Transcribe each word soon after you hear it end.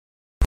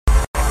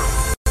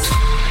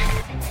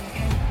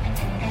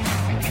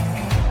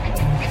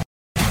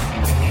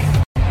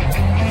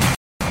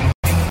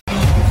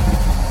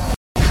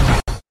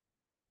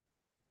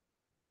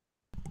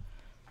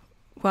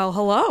Well,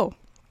 hello.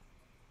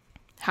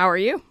 How are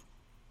you?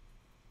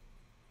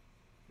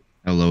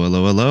 Hello,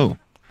 hello, hello.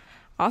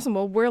 Awesome.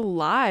 Well, we're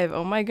live.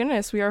 Oh my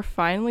goodness, we are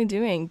finally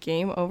doing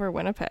Game Over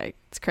Winnipeg.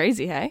 It's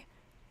crazy, hey?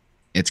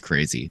 It's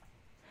crazy.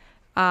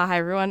 Hi,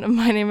 everyone.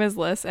 My name is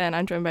Liz, and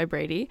I'm joined by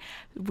Brady.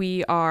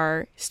 We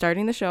are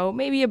starting the show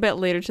maybe a bit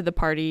later to the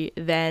party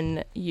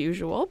than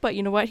usual, but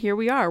you know what? Here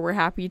we are. We're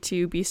happy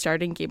to be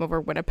starting Game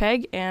Over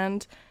Winnipeg,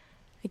 and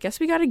I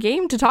guess we got a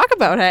game to talk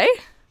about, hey?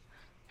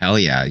 Hell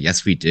yeah.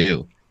 Yes, we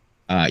do.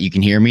 You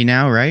can hear me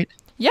now, right?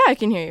 Yeah, I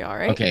can hear you all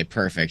right. Okay,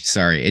 perfect.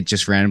 Sorry, it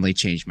just randomly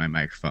changed my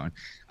microphone.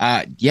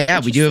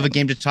 Yeah, we do have a Interesting.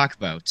 game to talk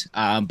about.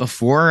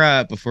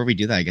 Before we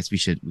do that, I guess we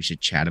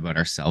should chat about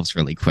ourselves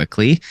really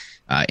quickly,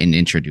 and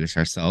introduce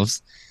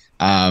ourselves.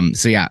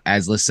 So yeah,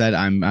 as Liz said,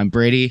 I'm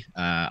Brady.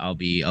 I'll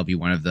be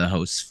one of the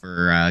hosts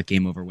for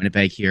Game Over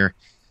Winnipeg here.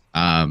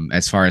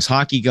 As far as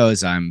hockey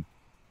goes,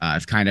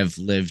 I've kind of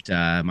lived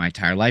my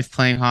entire life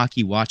playing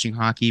hockey, watching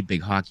hockey.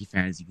 Big hockey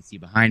fan, as you can see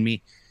behind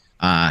me.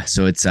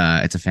 So it's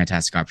a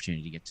fantastic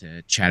opportunity to get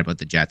to chat about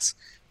the Jets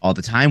all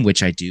the time,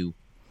 which I do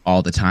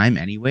all the time,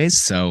 anyways.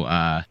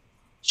 So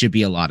should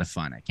be a lot of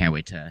fun. I can't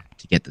wait to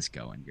get this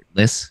going.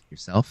 Liz,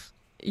 yourself?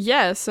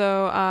 Yeah,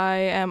 so I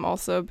am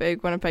also a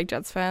big Winnipeg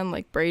Jets fan,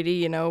 like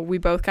Brady. We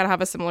both kind of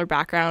have a similar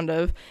background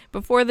of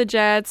before the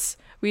Jets,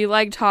 we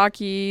liked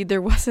hockey.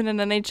 There wasn't an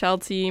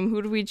NHL team.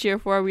 Who do we cheer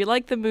for? We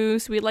like the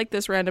Moose. We like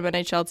this random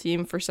NHL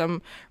team for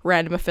some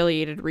random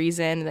affiliated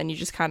reason. And then you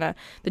just kind of,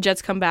 the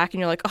Jets come back and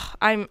you're like, oh,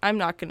 I'm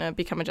not going to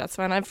become a Jets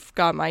fan. I've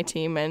got my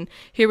team. And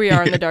here we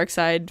are on the dark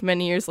side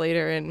many years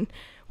later. And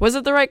was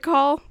it the right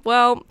call?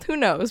 Well, who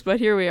knows? But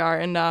here we are,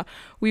 and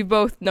we've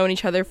both known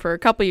each other for a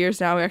couple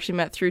years now. We actually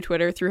met through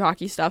Twitter, through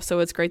hockey stuff, so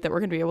it's great that we're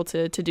going to be able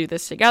to do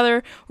this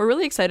together. We're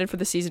really excited for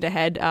the season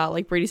ahead.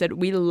 Like Brady said,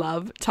 we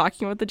love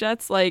talking about the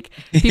Jets. Like,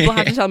 people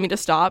have to tell me to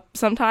stop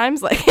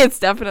sometimes. Like, it's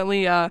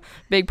definitely a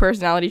big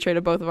personality trait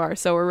of both of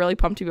ours, so we're really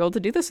pumped to be able to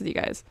do this with you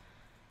guys.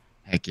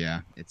 Heck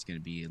yeah, it's gonna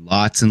be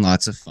lots and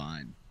lots of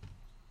fun.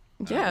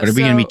 Yeah, What are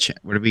we gonna be? so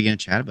What are we gonna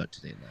chat about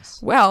today, Liz?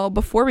 Well,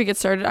 before we get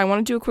started, I want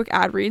to do a quick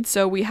ad read.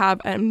 So we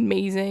have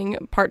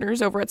amazing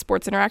partners over at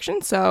Sports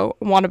Interaction. So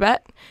want to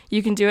bet?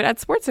 You can do it at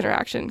Sports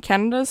Interaction,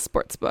 Canada's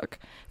sportsbook.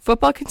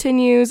 Football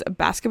continues,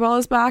 basketball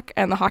is back,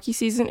 and the hockey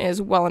season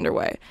is well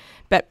underway.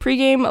 Bet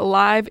pregame,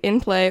 live,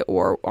 in play,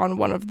 or on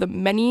one of the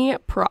many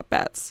prop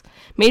bets.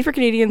 Made for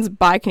Canadians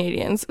by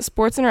Canadians,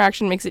 Sports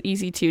Interaction makes it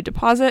easy to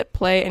deposit,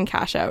 play, and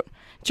cash out.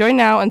 Join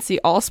now and see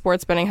all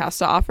sports betting has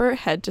to offer.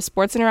 Head to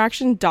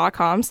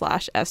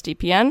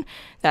sportsinteraction.com/SDPN.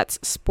 That's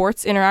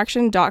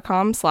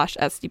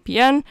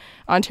sportsinteraction.com/SDPN.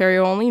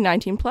 Ontario only,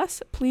 19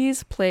 plus.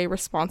 Please play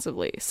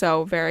responsibly.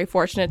 So very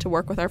fortunate to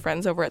work with our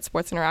friends over at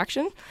Sports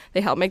Interaction. They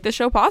help make this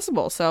show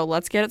possible. So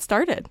let's get it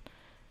started.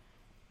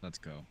 Let's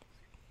go.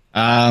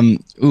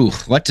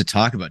 What to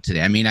talk about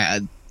today? I mean,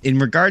 in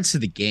regards to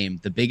the game,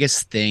 the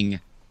biggest thing,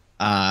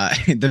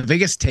 the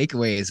biggest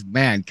takeaway is,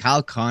 man,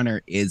 Kyle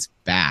Connor is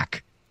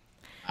back.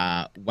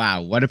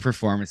 Wow, what a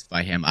performance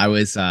by him. I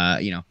was,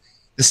 the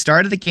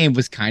start of the game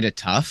was kind of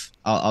tough.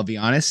 I'll be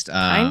honest.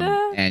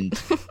 Kinda. And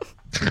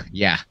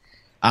yeah.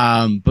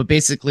 But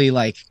basically,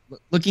 like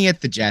looking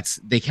at the Jets,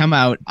 they come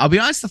out. I'll be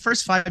honest, the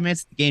first 5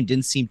 minutes of the game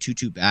didn't seem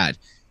too bad,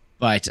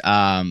 but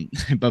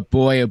but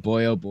boy, oh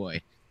boy, oh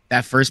boy,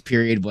 that first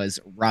period was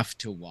rough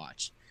to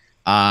watch.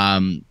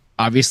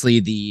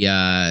 Obviously the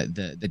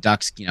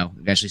Ducks,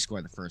 eventually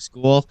scored the first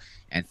goal,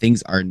 and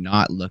things are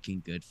not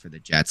looking good for the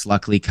Jets.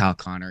 Luckily, Kyle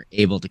Connor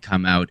able to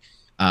come out,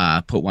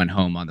 put one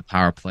home on the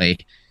power play.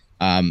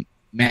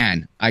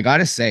 Man, I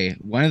gotta say,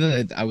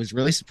 I was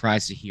really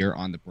surprised to hear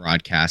on the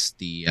broadcast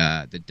the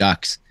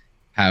Ducks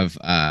have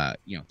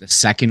the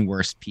second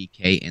worst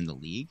PK in the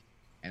league,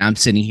 and I'm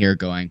sitting here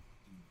going,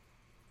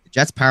 the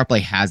Jets power play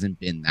hasn't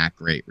been that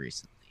great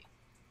recently.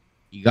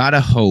 You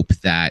gotta hope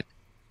that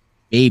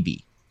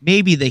maybe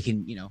they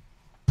can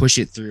push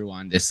it through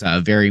on this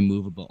very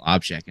movable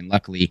object, and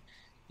luckily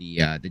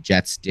the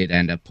Jets did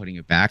end up putting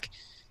it back.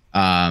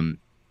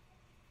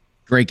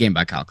 Great game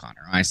by Kyle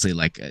Connor, honestly.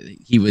 Like,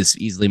 he was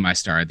easily my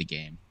star of the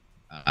game.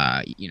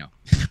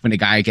 When a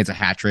guy gets a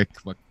hat trick,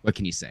 what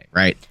can you say,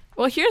 right?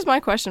 Well, here's my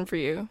question for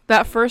you.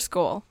 That first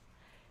goal,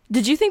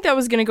 did you think that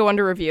was going to go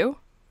under review?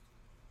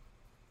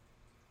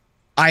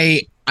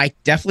 I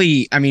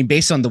definitely, I mean,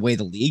 based on the way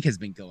the league has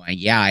been going,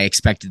 yeah, I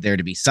expected there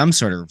to be some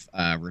sort of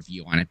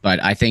review on it,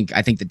 but I think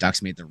the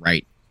Ducks made the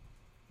right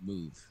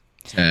move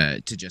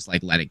to just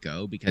like let it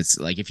go, because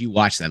like if you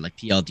watch that, like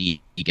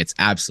PLD, he gets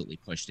absolutely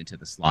pushed into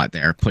the slot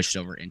there, pushed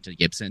over into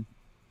Gibson.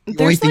 The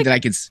only There's thing that like I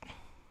can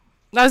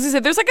I was gonna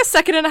say there's like a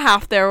second and a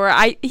half there where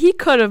he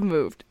could have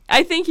moved.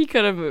 I think he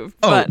could have moved,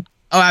 oh but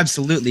oh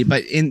absolutely,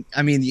 but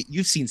I mean,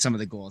 you've seen some of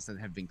the goals that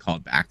have been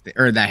called back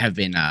or that have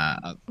been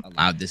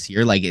allowed this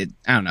year. Like, I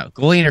don't know,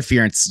 goalie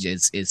interference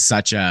is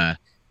such a,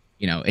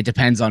 it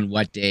depends on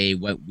what day,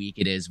 what week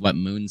it is, what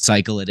moon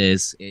cycle it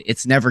is.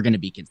 It's never going to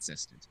be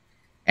consistent.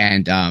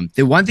 And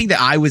the one thing that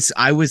I was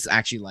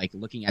actually like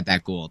looking at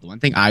that goal, the one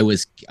thing I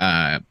was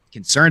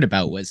concerned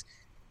about was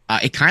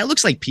it kind of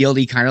looks like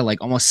PLD kind of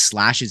like almost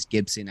slashes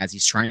Gibson as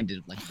he's trying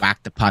to like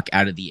whack the puck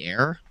out of the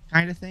air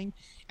kind of thing.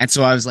 And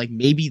so I was like,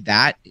 maybe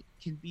that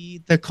can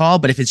be the call.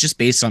 But if it's just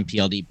based on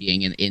PLD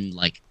being in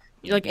like,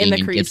 like in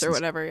the crease Gibson's, or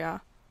whatever, yeah.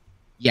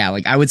 Yeah,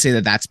 like I would say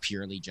that that's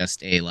purely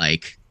just a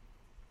like,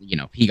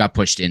 he got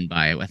pushed in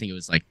by, I think it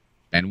was like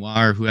Benoit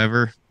or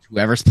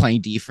whoever's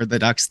playing D for the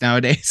Ducks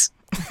nowadays.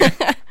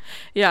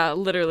 Yeah,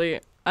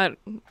 literally.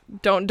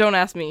 Don't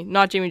ask me.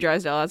 Not Jamie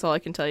Drysdale. That's all I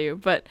can tell you.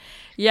 But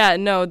yeah,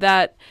 no,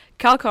 that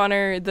Cal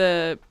Connor,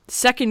 the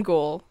second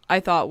goal I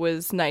thought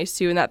was nice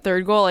too, and that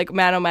third goal, like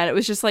man oh man, it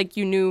was just like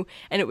you knew,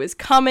 and it was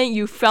coming.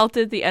 You felt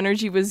it. The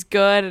energy was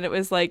good, and it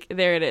was like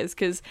there it is.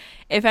 Because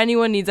if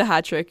anyone needs a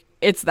hat trick,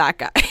 it's that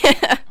guy.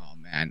 Oh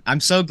man, I'm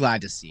so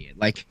glad to see it.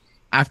 Like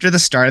after the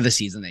start of the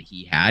season that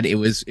he had, it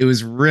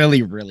was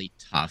really really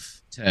tough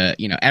to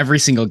every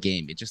single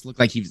game. It just looked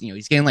like he's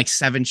getting like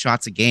 7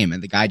 shots a game,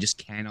 and the guy just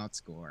cannot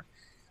score.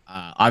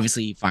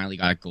 Obviously, he finally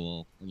got a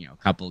goal, a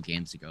couple of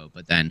games ago,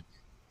 but then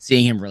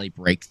seeing him really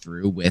break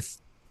through with,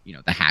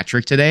 the hat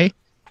trick today,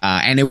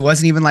 and it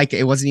wasn't even like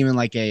a a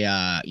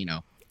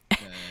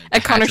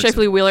Connor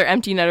Scheifele Wheeler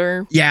empty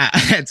netter. Yeah,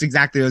 that's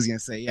exactly what I was gonna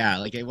say. Yeah,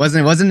 like it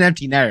wasn't an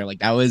empty netter. Like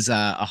that was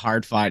a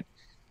hard fought.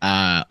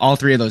 All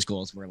 3 of those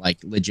goals were like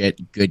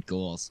legit good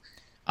goals.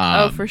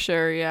 For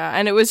sure, yeah.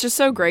 And it was just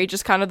so great,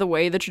 just kind of the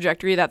way, the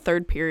trajectory of that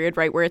third period,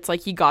 right, where it's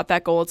like he got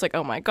that goal. It's like,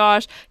 oh my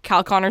gosh,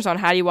 Cal Connor's on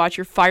Hattie Watch.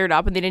 You're fired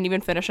up, and they didn't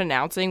even finish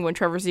announcing when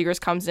Trevor Zegras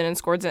comes in and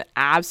scores an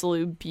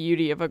absolute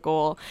beauty of a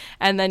goal.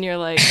 And then you're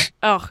like,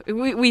 oh,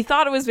 we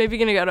thought it was maybe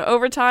going to go to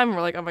overtime. And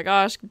we're like, oh my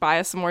gosh, buy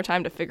us some more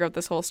time to figure out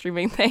this whole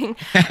streaming thing.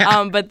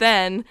 But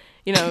then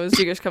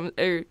Zegras comes,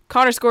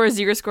 Connor scores,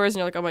 Zegras scores, and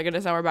you're like, oh my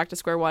goodness, now we're back to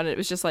square one. It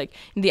was just like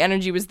the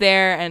energy was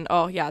there, and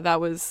oh yeah, that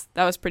was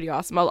pretty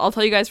awesome. I'll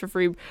tell you guys for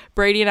free.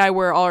 Brady and I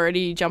were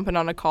already jumping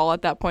on a call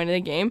at that point in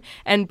the game,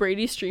 and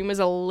Brady's stream was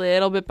a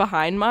little bit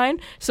behind mine,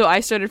 so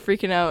I started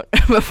freaking out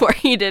before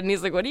he did, and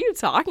he's like, "What are you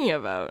talking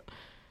about?"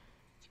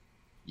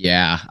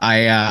 Yeah,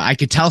 I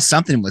could tell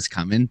something was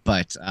coming,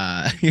 but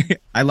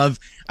I love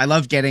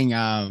getting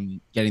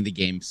the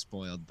game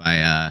spoiled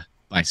by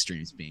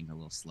streams being a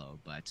little slow,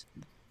 but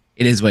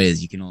it is what it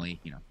is. You can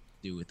only,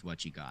 do with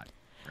what you got,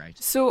 right?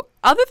 So,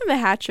 other than the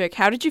hat trick,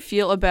 how did you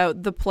feel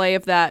about the play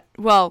of that?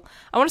 Well,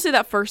 I want to say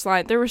that first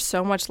line. There was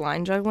so much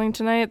line juggling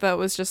tonight that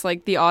was just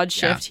like the odd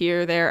shift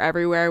here, there,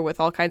 everywhere with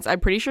all kinds.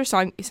 I'm pretty sure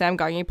Sam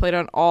Gagner played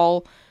on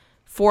all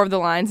 4 of the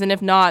lines, and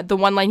if not, the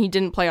one line he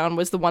didn't play on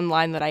was the one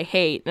line that I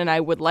hate and I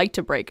would like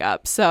to break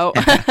up. So,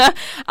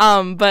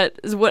 but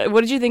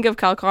what did you think of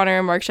Cal Connor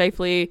and Mark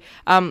Scheifele?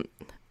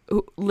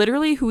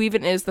 Who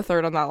even is the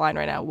third on that line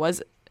right now?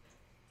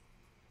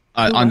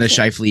 On the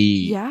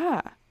Scheifele,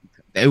 yeah,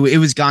 it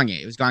was Gagner.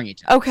 It was Gagner.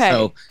 Okay.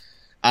 So,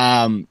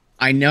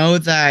 I know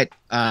that.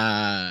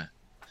 No,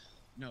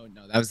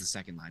 that was the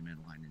second lineman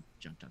line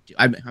jumped up to.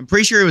 I'm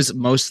pretty sure it was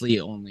mostly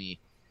only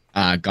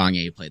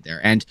Gagner who played there.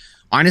 And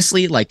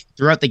honestly, like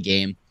throughout the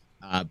game,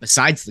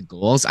 besides the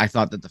goals, I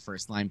thought that the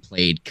first line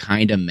played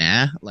kind of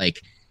meh.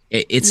 Like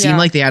it seemed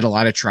like they had a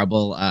lot of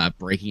trouble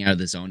breaking out of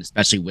the zone,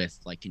 especially with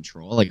like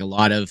control. Like a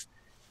lot of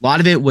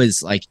it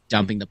was like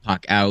dumping the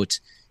puck out.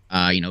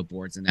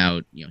 Boards and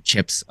out,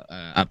 chips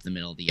up the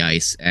middle of the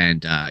ice,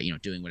 and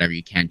doing whatever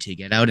you can to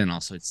get out. And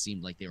also, it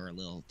seemed like they were a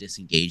little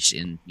disengaged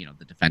in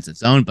the defensive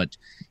zone. But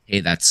hey,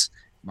 that's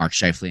Mark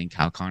Scheifele and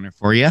Cal Connor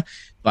for you.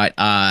 But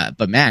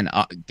man,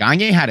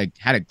 Gagner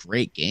had a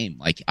great game.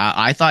 Like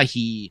I thought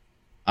he,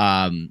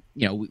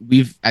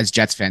 we've as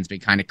Jets fans been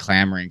kind of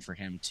clamoring for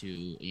him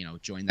to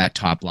join that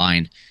top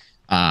line,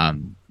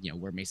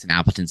 where Mason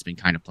Appleton's been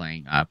kind of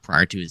playing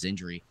prior to his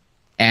injury,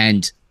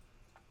 and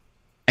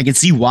I can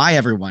see why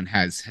everyone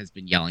has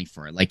been yelling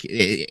for it. Like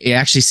it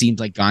actually seems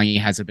like Gagner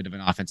has a bit of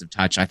an offensive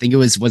touch. I think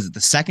was it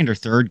the second or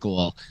third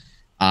goal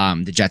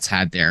the Jets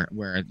had there,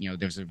 where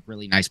there's a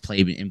really nice play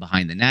in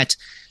behind the net,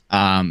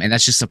 and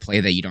that's just a play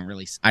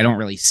that I don't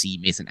really see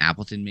Mason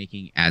Appleton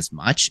making as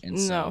much. And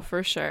so, no,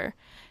 for sure.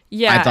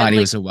 Yeah, I thought he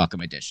was a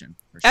welcome addition.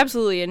 For sure.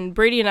 Absolutely, and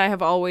Brady and I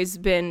have always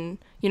been,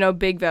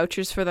 big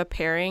vouchers for the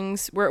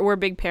pairings. We're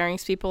big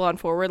pairings people on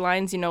forward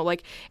lines.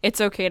 Like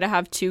it's okay to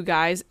have 2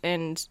 guys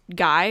and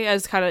guy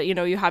as kind of,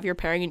 you have your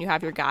pairing and you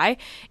have your guy.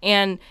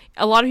 And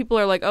a lot of people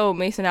are like, oh,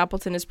 Mason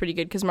Appleton is pretty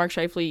good because Mark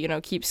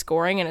Scheifele, keeps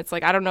scoring. And it's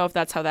like, I don't know if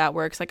that's how that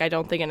works. Like, I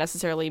don't think it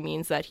necessarily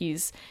means that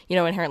he's,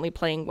 inherently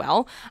playing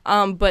well.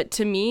 But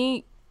to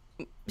me,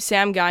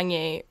 Sam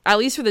Gagner, at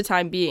least for the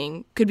time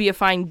being, could be a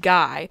fine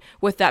guy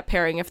with that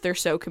pairing if they're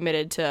so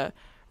committed to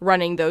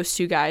running those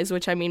 2 guys,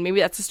 which, I mean, maybe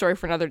that's a story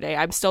for another day.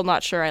 I'm still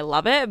not sure I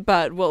love it,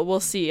 but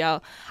we'll see.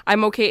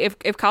 I'm okay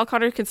if Kyle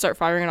Connor can start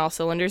firing on all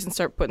cylinders and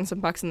start putting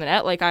some pucks in the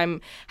net. Like, I'm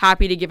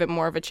happy to give it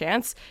more of a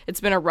chance. It's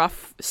been a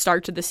rough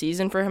start to the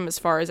season for him as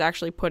far as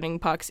actually putting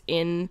pucks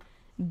in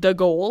the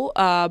goal,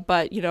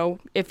 but,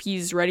 if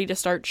he's ready to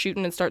start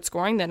shooting and start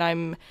scoring, then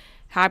I'm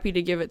happy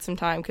to give it some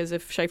time, because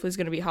if Scheifele's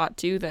going to be hot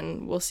too,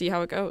 then we'll see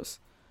how it goes.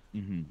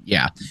 Mm-hmm.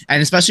 Yeah,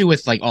 and especially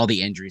with like all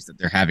the injuries that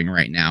they're having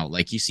right now,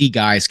 like you see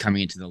guys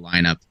coming into the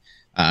lineup,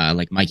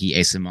 like Mikey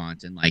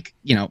Eyssimont, and like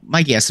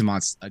Mikey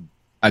Eysimont's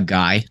a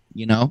guy.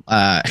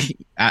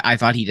 I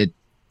thought he did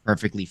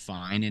perfectly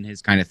fine in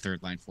his kind of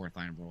third line, fourth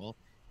line role,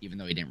 even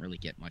though he didn't really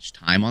get much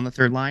time on the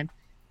third line.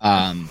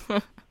 Um,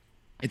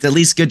 it's at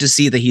least good to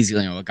see that he's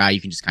a guy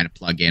you can just kind of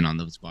plug in on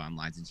those bottom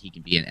lines, and he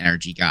can be an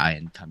energy guy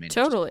and come in and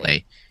just Totally.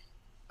 play.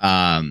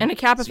 And a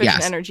cap efficient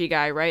Yes, energy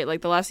guy, right?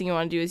 Like the last thing you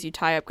want to do is you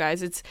tie up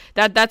guys. It's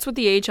that's what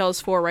the AHL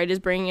is for, right? Is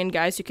bringing in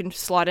guys who can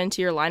slot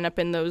into your lineup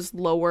in those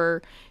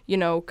lower,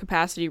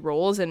 capacity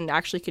roles and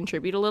actually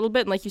contribute a little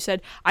bit. And like you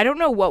said, I don't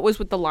know what was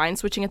with the line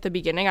switching at the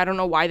beginning. I don't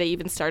know why they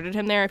even started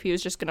him there if he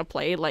was just going to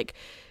play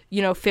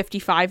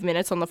 55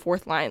 minutes on the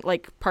fourth line,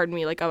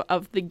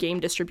 of the game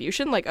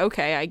distribution. Like,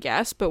 okay, I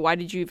guess, but why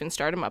did you even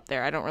start him up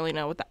there? I don't really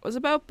know what that was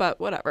about, but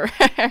whatever.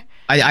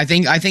 I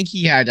think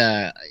he had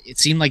it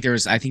seemed like there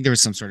was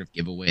some sort of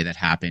giveaway that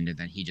happened, and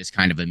then he just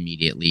kind of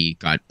immediately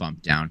got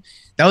bumped down.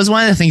 That was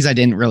one of the things I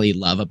didn't really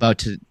love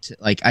about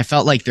I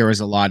felt like there was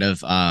a lot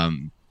of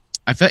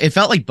it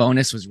felt like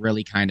Bonus was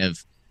really kind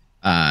of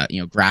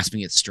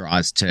grasping at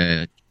straws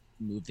to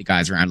move the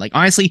guys around. Like,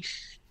 honestly,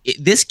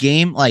 this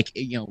game,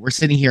 we're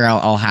sitting here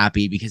all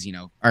happy because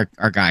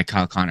our guy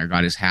Kyle Connor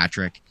got his hat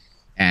trick,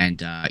 and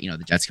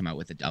the Jets come out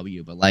with a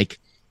W. But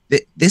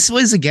this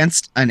was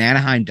against an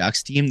Anaheim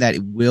Ducks team that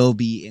will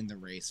be in the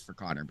race for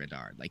Connor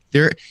Bedard. Like,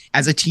 they're,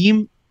 as a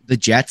team, the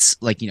Jets,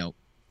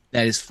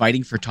 that is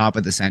fighting for top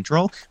of the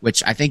Central,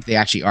 which I think they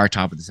actually are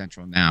top of the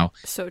Central now.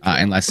 So true.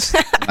 Unless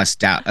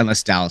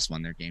Dallas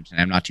won their games,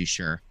 and I'm not too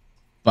sure.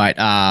 But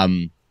yeah.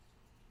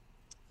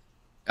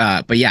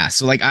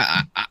 So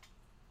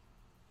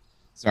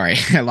sorry,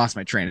 I lost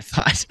my train of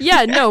thought.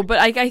 Yeah, no, but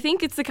I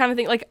think it's the kind of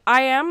thing,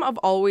 I am of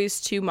always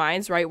two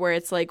minds, right, where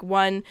it's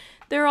one,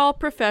 they're all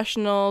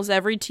professionals,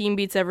 every team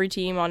beats every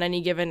team on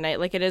any given night,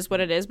 it is what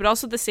it is, but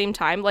also at the same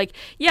time,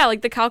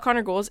 the Kyle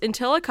Connor goals,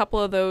 until a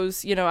couple of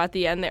those, at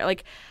the end there,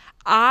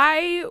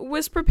 I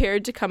was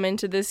prepared to come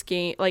into this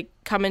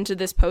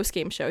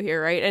post-game show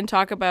here, right, and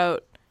talk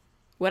about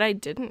what I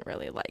didn't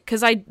really like,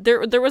 because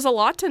there was a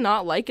lot to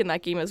not like in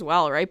that game as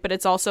well, right? But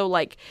it's also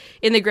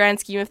in the grand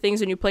scheme of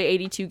things, when you play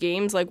 82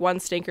 games, one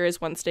stinker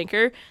is one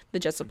stinker. The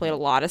Jets have played a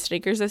lot of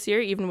stinkers this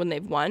year, even when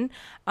they've won.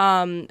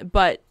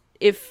 But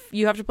if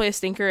you have to play a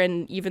stinker,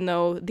 and even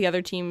though the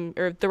other team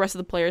or the rest of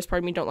the players,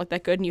 don't look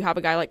that good, and you have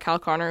a guy like Kyle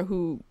Connor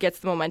who gets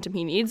the momentum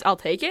he needs, I'll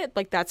take it.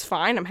 That's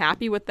fine. I'm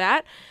happy with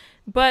that.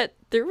 But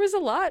there was a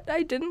lot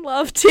I didn't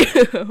love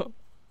too.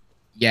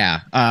 Yeah,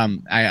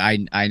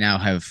 I now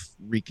have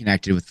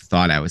reconnected with the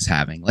thought I was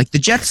having.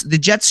 The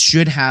Jets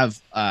should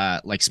have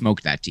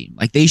smoked that team.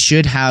 They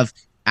should have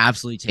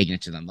absolutely taken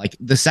it to them.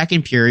 The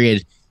second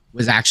period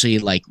was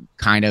actually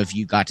kind of,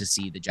 you got to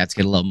see the Jets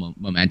get a little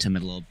momentum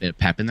and a little bit of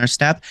pep in their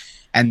step,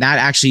 and that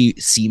actually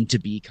seemed to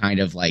be kind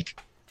of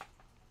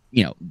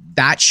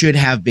that should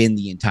have been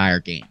the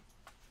entire game.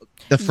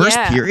 The first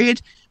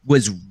period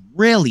was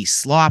really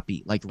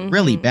sloppy,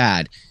 really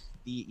bad.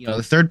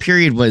 The third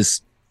period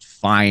was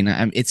fine.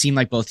 It seemed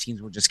like both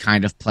teams were just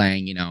kind of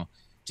playing,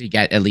 to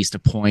get at least a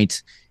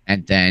point,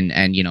 and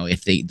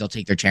if they'll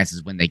take their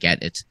chances when they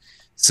get it.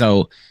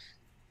 So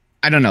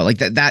I don't know,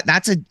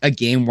 that's a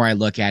game where I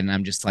look at it and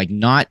I'm just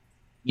not,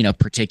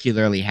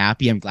 particularly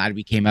happy. I'm glad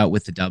we came out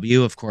with the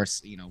W. Of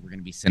course, we're going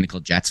to be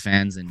cynical Jets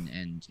fans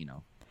and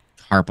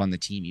harp on the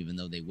team even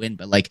though they win,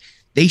 but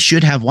they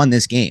should have won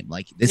this game.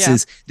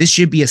 This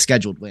should be a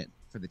scheduled win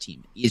for the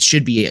team. It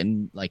should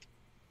be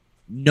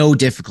no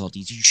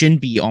difficulties. You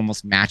shouldn't be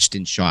almost matched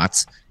in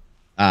shots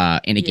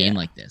in a game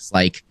like this.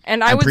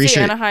 And I would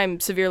say Anaheim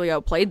severely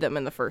outplayed them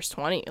in the first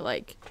 20. It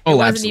wasn't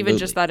absolutely. even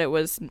just that it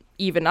was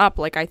even up.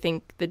 I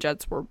think the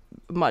Jets were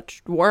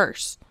much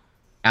worse.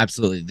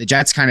 Absolutely. The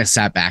Jets kind of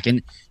sat back,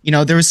 and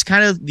there was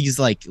kind of these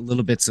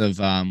little bits of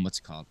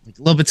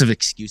little bits of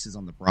excuses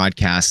on the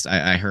broadcast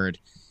I heard,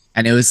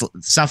 and it was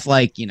stuff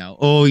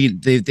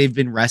they've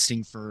been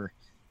resting for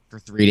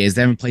 3 days.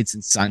 They haven't played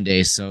since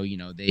Sunday, so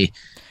they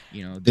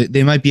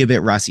might be a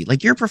bit rusty.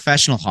 You're a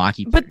professional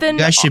hockey player. But then you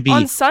guys should be...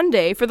 on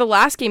Sunday, for the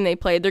last game they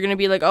played, they're going to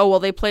be oh, well,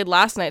 they played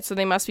last night, so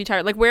they must be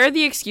tired. Where are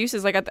the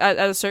excuses? At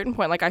a certain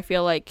point, I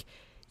feel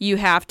you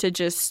have to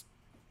just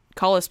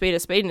call a spade,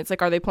 and it's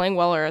are they playing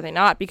well or are they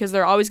not? Because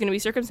there are always going to be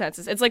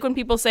circumstances. It's when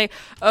people say,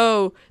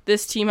 oh,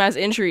 this team has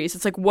injuries.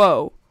 It's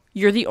whoa,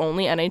 you're the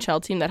only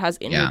NHL team that has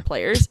injured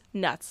players?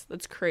 Nuts.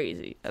 That's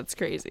crazy.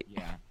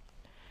 Yeah.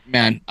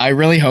 Man, I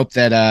really hope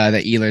that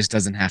Ehlers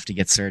doesn't have to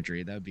get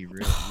surgery. That would be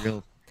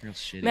real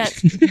shitty. Man,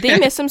 they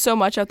miss him so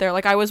much out there.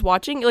 I was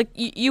watching,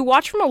 you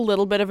watch from a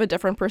little bit of a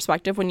different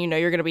perspective when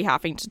you're going to be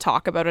having to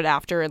talk about it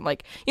after, and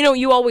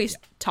you always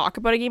talk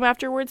about a game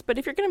afterwards, but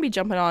if you're going to be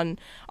jumping on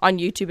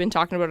YouTube and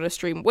talking about it on a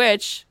stream,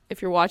 which,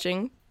 if you're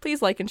watching,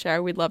 please like and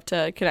share. We'd love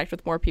to connect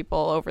with more people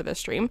over this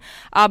stream.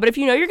 But if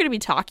you're going to be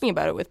talking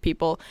about it with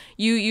people,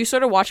 you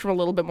sort of watch from a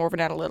little bit more of an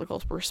analytical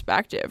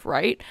perspective,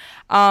 right?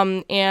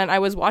 And I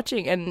was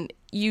watching, and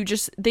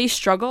they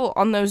struggle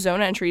on those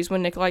zone entries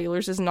when Nikolai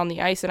Ehlers isn't on the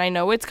ice. And I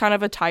know it's kind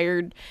of a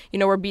tired,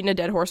 we're beating a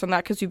dead horse on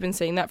that because we've been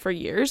saying that for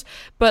years.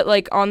 But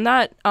like on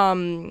that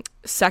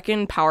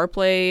second power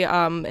play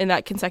in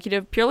that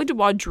consecutive, Pierre-Luc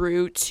Dubois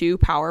drew 2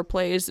 power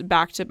plays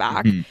back to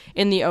back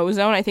in the O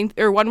zone. I think,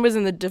 or one was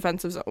in the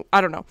defensive zone.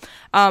 I don't know.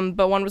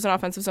 But one was an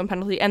offensive zone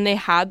penalty. And they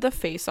had the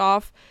face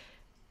off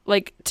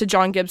like to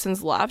John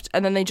Gibson's left.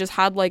 And then they just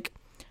had like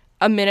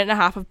a minute and a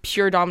half of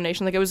pure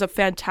domination. Like it was a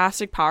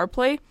fantastic power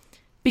play,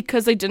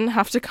 because they didn't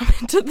have to come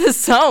into the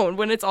zone.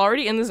 When it's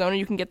already in the zone and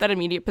you can get that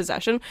immediate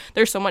possession,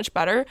 they're so much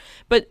better.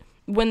 But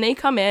when they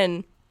come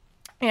in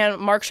and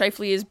Mark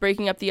Scheifele is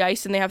breaking up the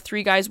ice and they have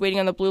 3 guys waiting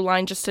on the blue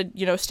line just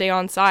to, stay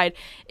on side,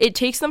 it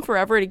takes them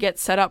forever to get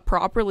set up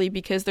properly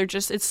because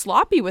it's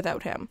sloppy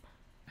without him.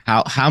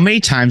 How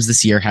many times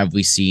this year have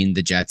we seen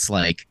the Jets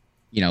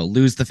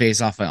lose the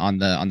faceoff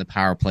on the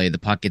power play, the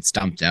puck gets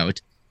dumped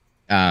out,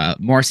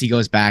 Morrissey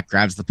goes back,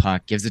 grabs the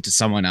puck, gives it to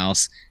someone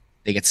else.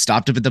 They get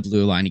stopped up at the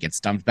blue line. It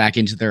gets dumped back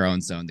into their own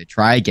zone. They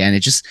try again.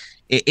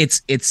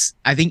 It's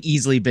I think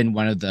easily been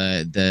one of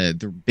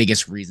the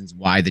biggest reasons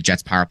why the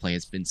Jets power play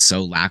has been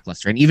so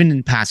lackluster. And even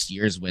in past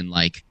years when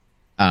when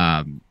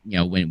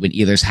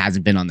Ehlers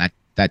hasn't been on that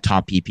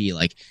top PP,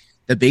 like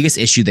the biggest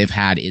issue they've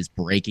had is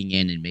breaking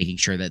in and making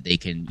sure that they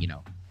can,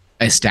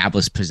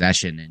 establish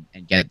possession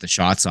and get the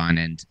shots on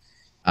and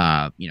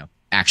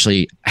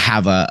actually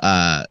have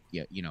a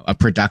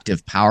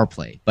productive power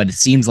play. But it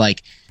seems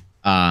like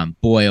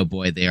boy, oh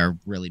boy, they are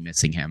really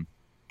missing him.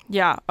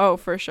 Yeah, oh,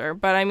 for sure.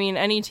 But I mean,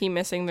 any team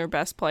missing their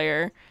best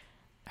player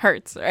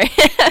hurts, right?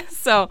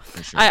 So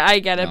sure. I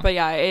get it, but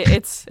yeah,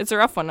 it's a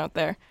rough one out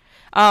there.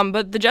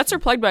 But the Jets are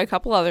plagued by a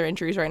couple other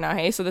injuries right now,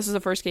 hey? So this is the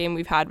first game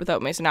we've had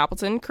without Mason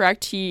Appleton,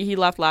 correct? He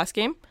left last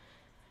game?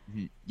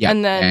 Yeah.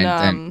 And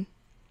then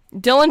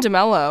Dylan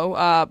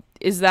DeMello,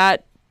 is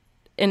that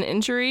an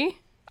injury?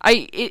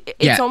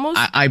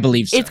 I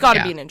believe so. It's got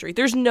to be an injury.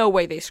 There's no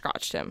way they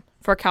scratched him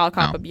for Cal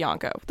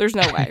Campabianco. There's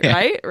no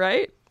way,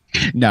 right?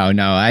 No.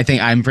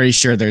 I'm pretty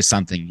sure there's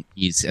something.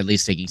 He's at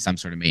least taking some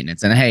sort of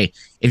maintenance. And hey,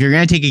 if you're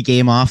going to take a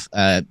game off,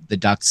 the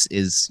Ducks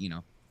is,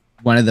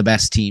 one of the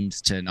best teams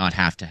to not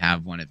have to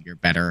have one of your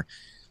better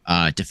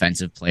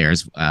defensive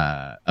players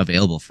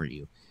available for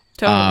you.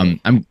 Totally.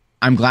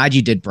 I'm glad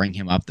you did bring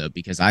him up though,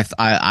 because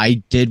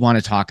I did want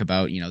to talk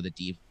about,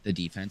 the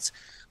defense.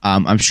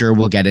 I'm sure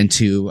we'll get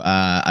into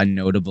a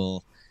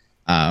notable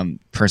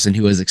person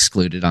who was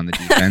excluded on the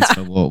defense,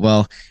 but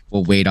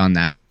we'll wait on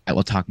that.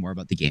 We'll talk more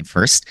about the game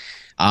first.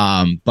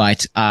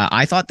 But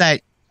I thought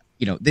that,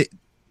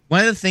 one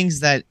of the things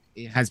that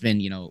has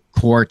been,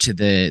 core to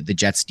the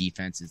Jets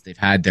defense is they've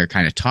had their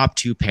kind of top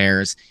 2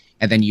 pairs,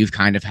 and then you've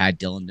kind of had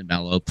Dylan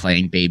DeMello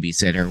playing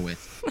babysitter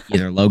with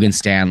either Logan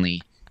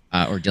Stanley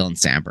or Dylan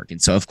Samberg.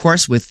 And so, of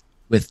course, with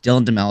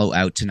Dylan DeMello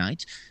out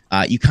tonight,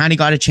 you kind of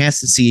got a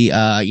chance to see,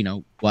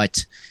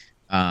 what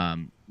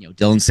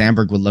Dylan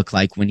Samberg would look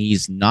like when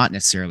he's not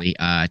necessarily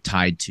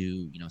tied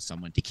to,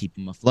 someone to keep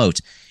him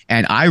afloat.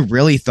 And I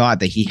really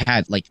thought that he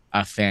had like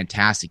a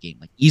fantastic game,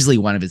 like easily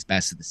one of his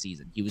best of the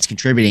season. He was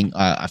contributing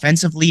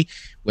offensively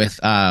with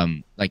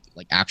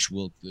like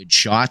actual good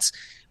shots.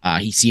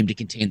 He seemed to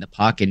contain the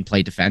puck and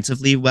play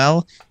defensively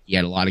well. He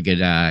had a lot of good,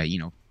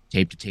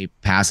 tape to tape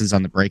passes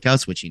on the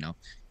breakouts, which,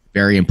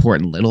 very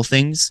important little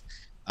things.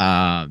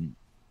 I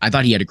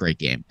thought he had a great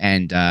game.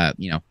 And,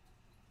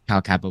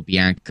 Cal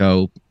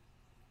Capobianco,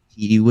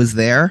 he was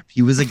there.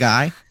 He was a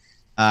guy.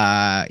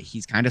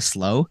 He's kind of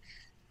slow.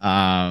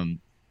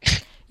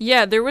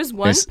 Yeah, there was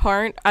one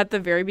part at the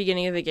very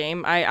beginning of the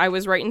game. I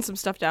was writing some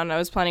stuff down. I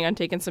was planning on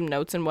taking some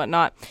notes and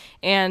whatnot.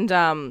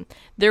 And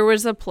there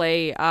was a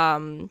play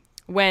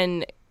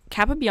when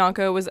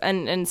Capobianco was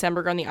and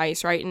Samberg on the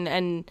ice, right?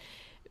 And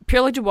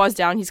Pierre-Luc Dubois is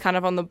down. He's kind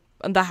of on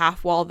the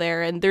half wall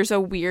there, and there's a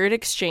weird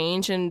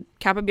exchange, and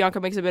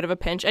Capobianco makes a bit of a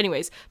pinch.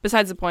 Anyways,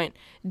 besides the point,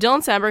 Dylan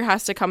Samberg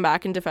has to come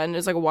back and defend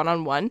as like a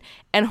one-on-one,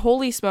 and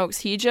holy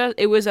smokes,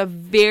 it was a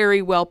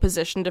very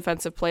well-positioned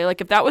defensive play. Like,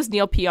 if that was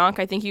Neil Pionk,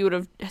 I think he would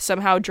have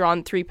somehow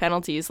drawn 3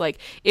 penalties. Like,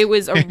 it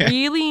was a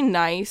really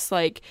nice,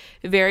 like,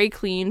 very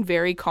clean,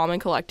 very calm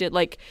and collected.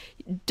 Like,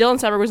 Dylan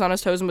Samberg was on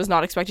his toes and was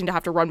not expecting to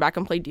have to run back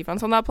and play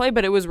defense on that play,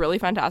 but it was really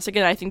fantastic,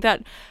 and I think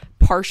that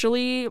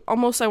partially,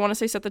 almost, I want to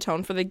say, set the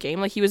tone for the game.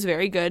 Like, he was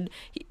very good.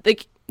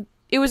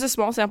 It was a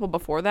small sample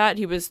before that.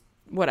 He was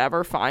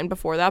fine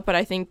before that, but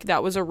I think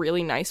that was a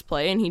really nice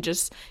play, and he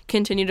just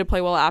continued to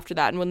play well after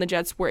that. And when the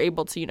Jets were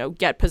able to,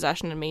 get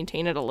possession and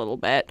maintain it a little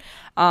bit,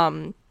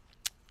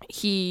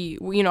 he,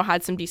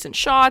 had some decent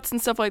shots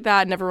and stuff like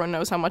that. And everyone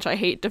knows how much I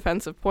hate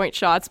defensive point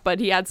shots, but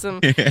he had some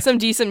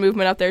decent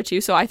movement up there too.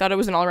 So I thought it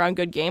was an all-around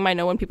good game. I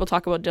know when people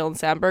talk about Dylan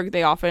Samberg,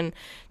 they often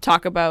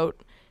talk about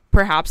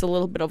perhaps a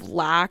little bit of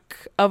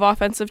lack of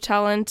offensive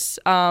talent.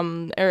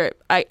 Or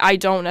I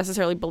don't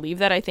necessarily believe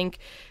that. I think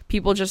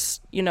people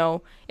just,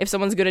 if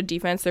someone's good at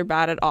defense, they're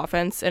bad at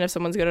offense. And if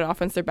someone's good at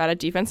offense, they're bad at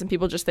defense. And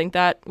people just think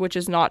that, which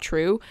is not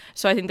true.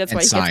 So I think that's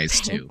why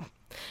size too.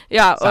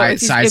 Yeah, well, if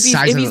he's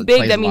big,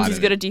 plays a that means lot he's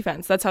of good it. at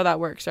defense. That's how that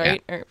works, Yeah,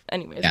 right? Or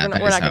anyways, yeah, we're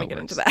that is not how gonna it get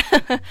into works.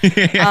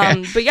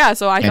 that. But yeah,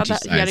 so I Can't thought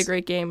choose that he had a sides.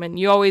 great game, and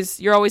you're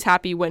always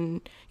happy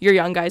when your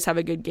young guys have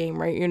a good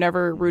game, right? You're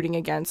never rooting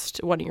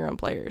against one of your own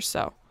players.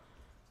 So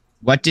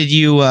What did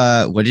you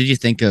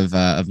think of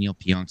Neil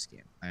Pionk's game?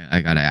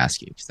 I gotta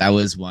ask you because that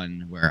was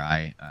one where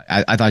I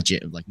thought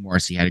like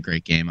Morrissey had a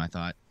great game. I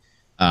thought,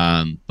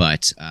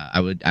 but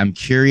I'm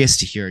curious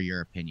to hear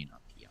your opinion on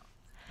Pionk.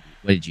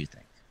 What did you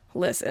think?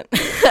 listen,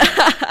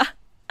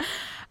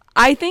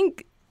 I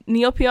think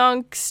Neil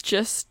Pionk's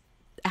just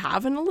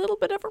having a little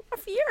bit of a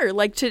rough year.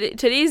 Like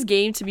today's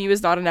game to me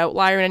was not an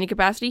outlier in any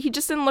capacity. He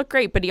just didn't look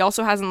great, but he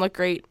also hasn't looked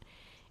great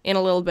in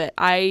a little bit.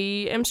 I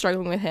am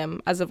struggling with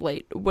him as of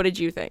late. What did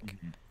you think?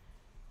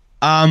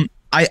 I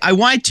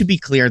wanted to be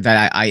clear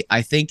that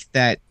I think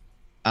that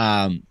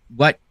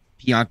what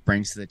Pionk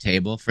brings to the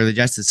table for the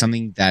Jets is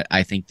something that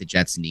I think the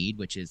Jets need,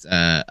 which is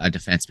a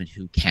defenseman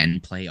who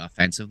can play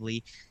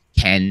offensively,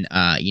 can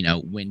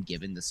when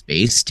given the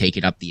space, take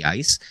it up the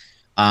ice.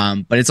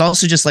 But it's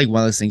also just like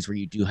one of those things where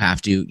you do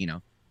have to,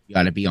 you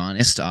got to be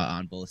honest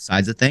on both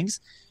sides of things.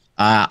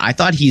 I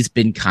thought he's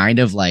been kind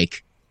of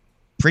like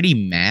pretty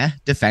meh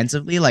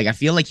defensively. Like I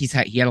feel like he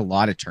had a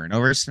lot of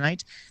turnovers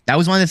tonight. That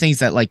was one of the things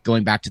that like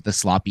going back to the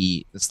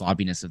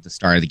sloppiness of the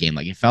start of the game.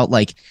 Like it felt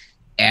like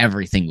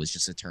everything was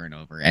just a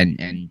turnover,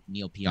 and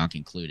Neil Pionk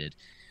included.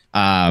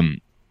 I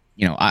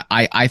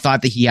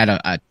thought that he had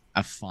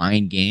a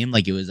fine game.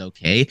 Like it was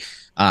okay.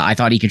 I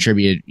thought he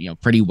contributed,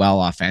 pretty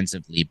well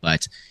offensively,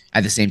 but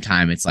at the same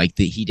time, it's like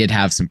he did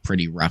have some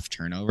pretty rough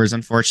turnovers,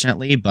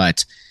 unfortunately.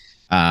 But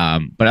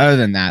other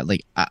than that,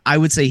 like I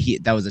would say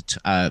that was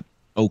a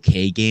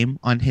okay game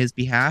on his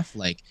behalf.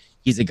 Like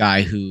he's a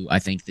guy who I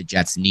think the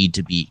Jets need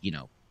to be,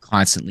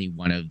 constantly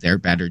one of their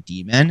better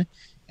D men.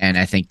 And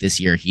I think this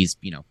year he's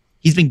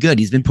been good.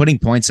 He's been putting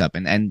points up,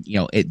 and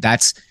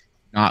that's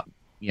not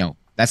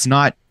that's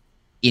not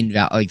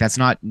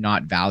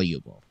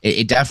valuable.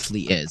 It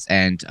definitely is,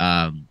 and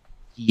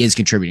he is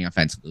contributing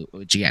offensively,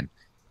 which again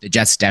the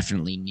Jets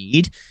definitely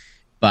need.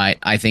 But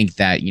I think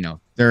that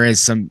there is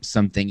some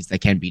things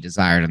that can be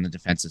desired on the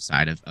defensive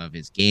side of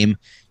his game,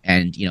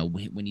 and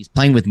when he's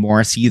playing with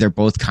Morrissey, they're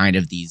both kind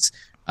of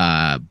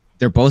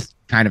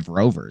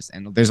rovers,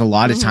 and there's a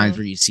lot of times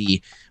where you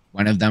see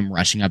one of them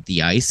rushing up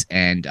the ice,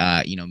 and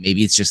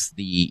maybe it's just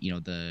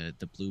the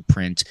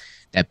blueprint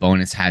that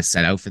Bonus has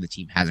set out for the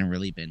team hasn't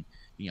really been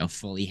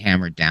fully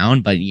hammered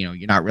down, but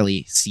you're not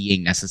really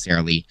seeing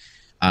necessarily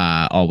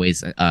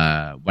always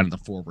one of the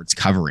forwards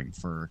covering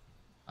for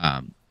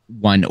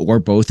one or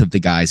both of the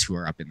guys who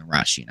are up in the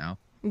rush.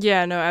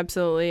 Yeah, no,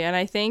 absolutely. And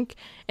I think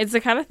it's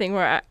the kind of thing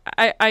where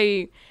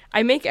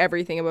I make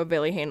everything about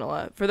Ville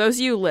Heinola. For those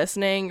of you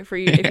listening, if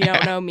you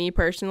don't know me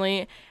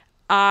personally,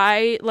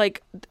 I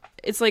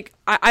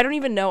don't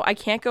even know. I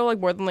can't go like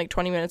more than like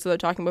 20 minutes without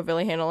talking about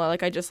Ville Heinola.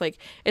 Like I just like,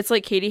 it's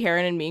like Katie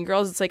Heron and Mean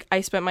Girls. It's like I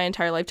spent my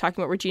entire life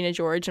talking about Regina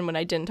George, and when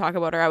I didn't talk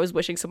about her, I was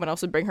wishing someone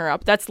else would bring her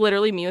up. That's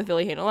literally me with Ville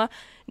Heinola.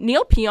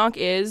 Neil Pionk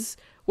is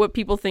what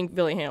people think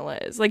Ville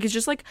Heinola is. Like it's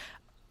just like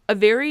a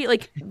very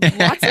like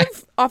lots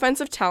of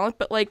offensive talent,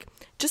 but like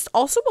just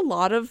also a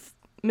lot of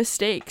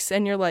mistakes,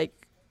 and you're like,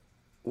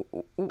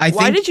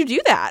 why did you do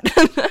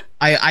that?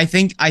 I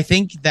think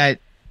that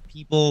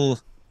people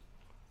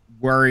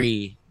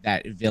worry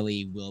that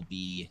Ville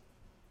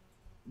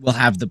will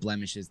have the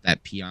blemishes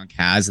that Pionk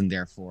has, and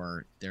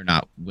therefore they're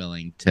not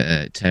willing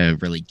to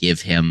really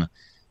give him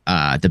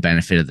the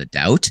benefit of the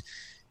doubt.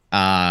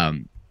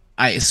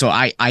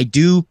 I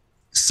do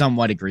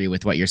somewhat agree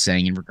with what you're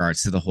saying in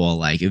regards to the whole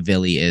like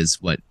Ville is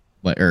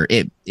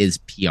it is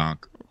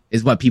Pionk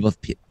is what people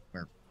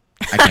or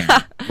I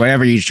can't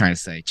whatever you're trying to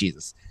say.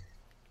 Jesus.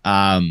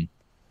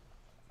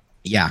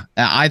 Yeah,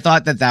 I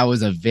thought that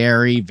was a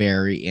very,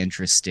 very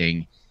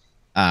interesting.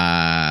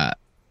 I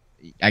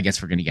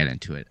guess we're gonna get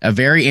into it. A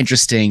very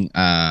interesting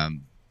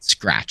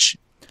scratch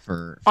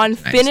for on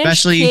tonight, Finnish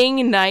especially...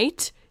 King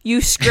night. You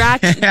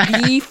scratch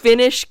the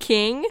Finnish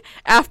King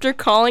after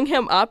calling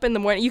him up in the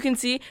morning. You can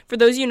see, for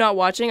those of you not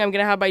watching, I'm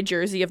going to have my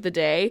jersey of the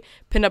day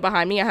pinned up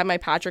behind me. I have my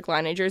Patrick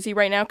Laine jersey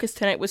right now because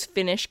tonight was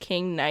Finnish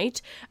King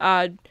night.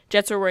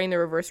 Jets are wearing the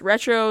reverse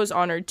retros,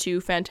 honored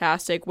two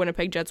fantastic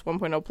Winnipeg Jets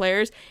 1.0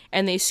 players,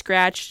 and they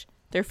scratched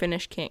their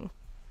Finnish King.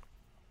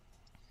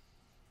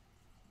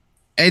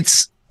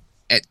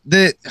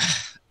 The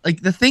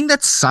thing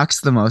that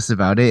sucks the most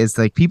about it is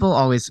like we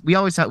always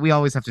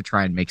have to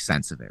try and make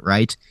sense of it,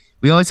 right?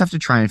 We always have to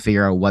try and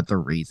figure out what the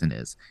reason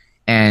is.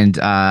 And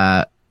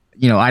I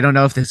don't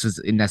know if this was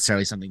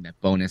necessarily something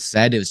that Bonus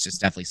said. It was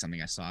just definitely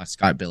something I saw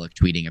Scott Billick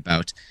tweeting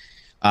about.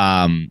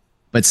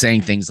 But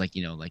saying things like,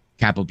 like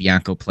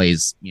Capobianco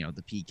plays,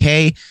 the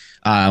PK,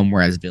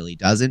 whereas Ville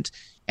doesn't.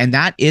 And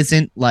that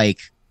isn't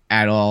like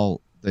at all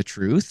the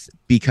truth,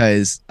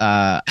 because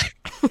I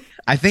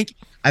think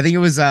it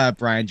was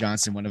Brian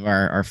Johnson, one of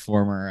our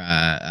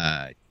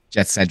former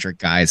Jet-centric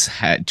guys,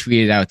 had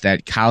tweeted out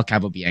that Kyle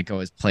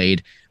Capobianco has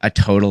played a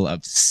total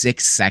of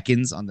 6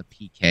 seconds on the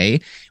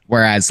PK,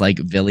 whereas like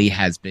Ville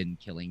has been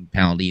killing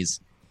penalties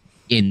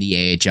in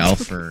the AHL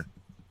for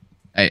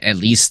at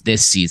least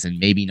this season,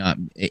 maybe not,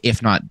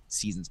 if not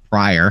seasons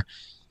prior.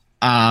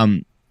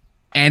 And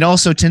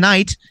also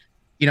tonight,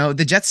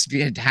 the Jets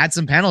had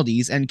some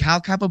penalties, and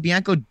Kyle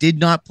Capobianco did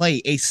not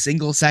play a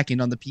single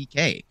second on the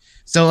PK.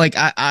 So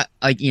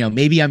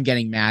maybe I'm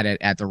getting mad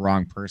at the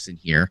wrong person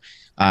here,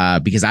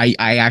 because I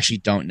actually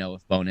don't know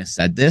if Bonus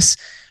said this,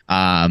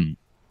 and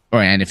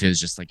if it was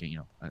just like a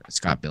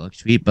Scott Billick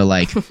tweet, but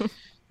like,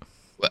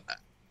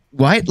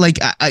 what? Like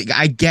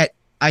I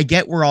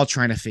get we're all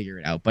trying to figure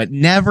it out, but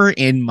never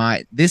in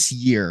this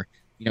year,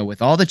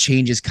 with all the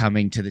changes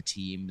coming to the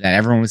team that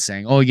everyone was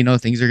saying, oh,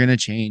 things are going to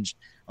change.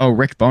 Oh,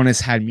 Rick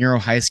Bonus had Miro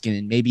Heiskanen,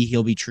 and maybe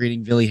he'll be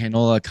treating Ville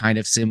Heinola kind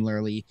of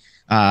similarly,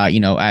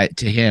 to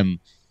him.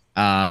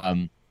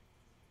 And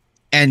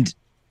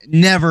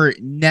never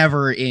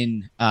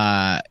in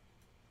my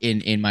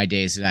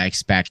days did I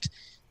expect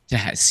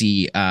to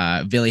see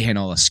Ville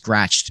Heinola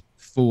scratched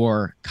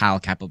for Kyle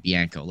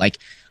Capobianco. Like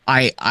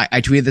I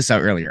tweeted this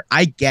out earlier.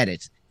 I get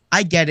it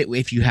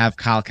if you have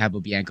Kyle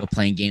Capobianco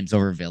playing games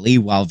over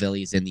Ville while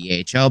Ville's in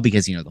the AHL,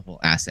 because the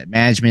whole asset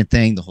management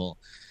thing, the whole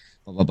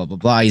blah blah blah blah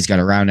blah. He's got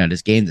to round out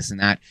his game, this and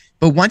that.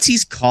 But once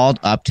he's called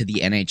up to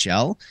the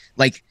NHL,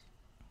 like,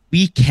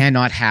 we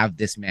cannot have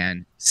this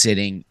man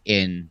sitting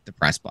in the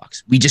press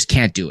box. We just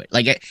can't do it.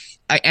 Like,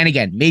 and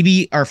again,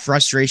 maybe our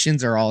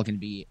frustrations are all going to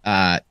be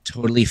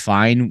totally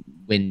fine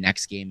when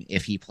next game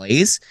if he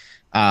plays.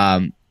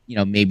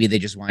 Maybe they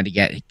just wanted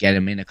to get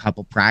him in a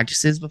couple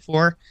practices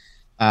before,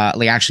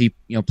 actually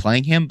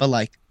playing him. But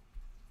like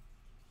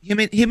him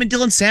and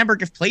Dylan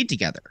Sandberg have played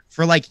together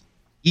for like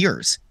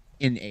years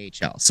in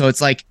AHL. So it's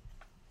like,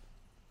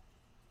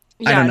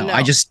 I don't know. No.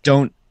 I just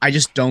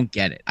don't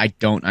get it. I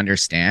don't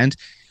understand.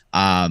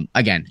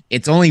 Again,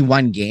 it's only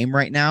one game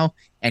right now,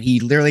 and he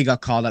literally got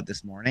called up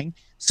this morning.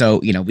 So,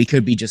 we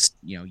could be just,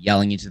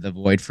 yelling into the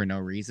void for no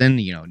reason.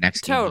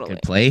 Next game we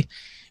could play.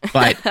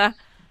 But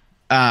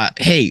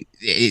hey,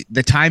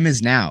 the time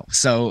is now.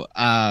 So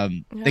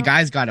the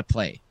guy's got to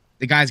play.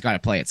 The guy's got to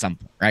play at some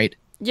point, right?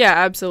 Yeah,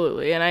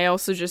 absolutely. And I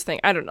also just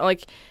think, I don't know,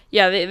 like,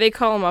 yeah, they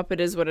call him up. It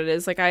is what it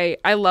is. Like,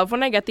 I love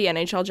when I get the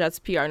NHL Jets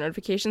PR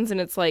notifications,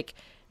 and it's like,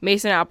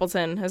 Mason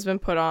Appleton has been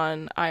put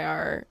on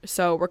IR,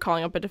 so we're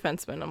calling up a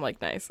defenseman. I'm like,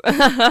 nice.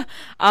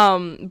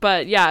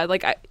 But yeah,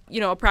 like,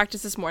 a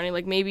practice this morning,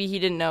 like, maybe he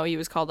didn't know he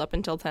was called up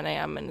until 10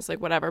 a.m. and it's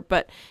like, whatever.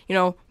 But,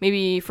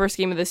 maybe first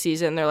game of the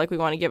season, they're like, we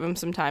want to give him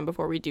some time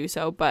before we do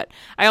so. But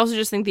I also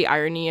just think the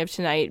irony of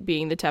tonight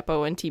being the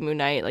Teppo and Timu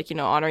night, like,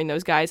 honoring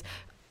those guys.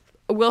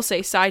 I will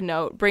say, side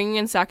note, bringing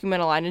in Saku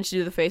Menelainen to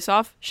do the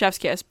face-off, chef's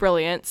kiss,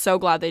 brilliant. So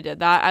glad they did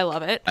that. I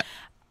love it.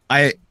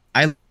 I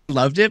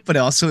loved it, but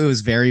also it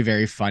was very,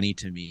 very funny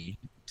to me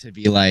to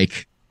be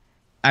like,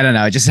 I don't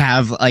know, just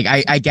have like,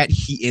 I get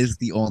he is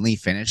the only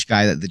Finnish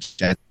guy that the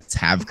Jets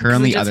have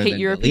currently, other than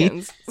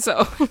Europeans.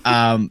 So,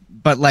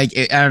 but like,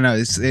 I don't know,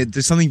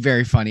 there's something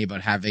very funny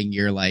about having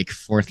your like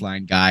fourth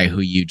line guy who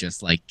you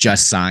just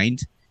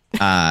signed,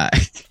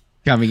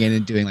 coming in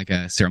and doing like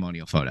a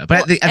ceremonial photo.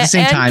 But at the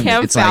same time,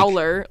 Cam it's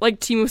Fowler, like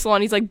Teemu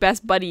Solani's like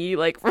best buddy,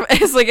 like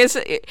it's like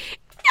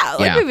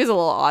maybe it's a little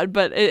odd,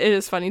 but it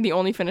is funny. The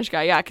only Finnish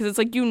guy, yeah, because it's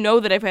like,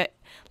 that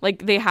if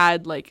they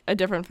had like a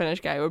different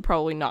Finnish guy, it would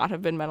probably not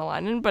have been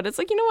Menelainen. But it's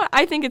like, what?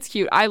 I think it's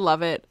cute. I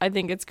love it. I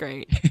think it's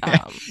great.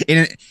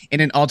 In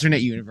an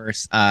alternate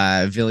universe,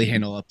 Ville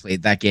Heinola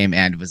played that game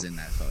and was in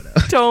that photo.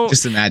 Don't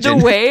just imagine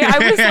the way I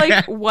was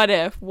like, what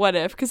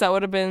if? Because that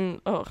would have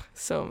been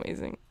so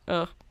amazing.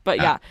 But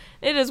yeah,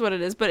 it is what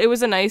it is. But it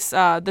was a nice,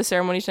 the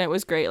ceremony tonight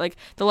was great. Like,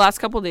 the last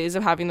couple of days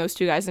of having those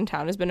two guys in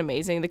town has been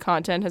amazing. The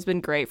content has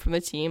been great from the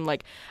team.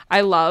 Like,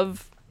 I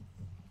love,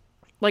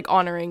 like,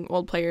 honoring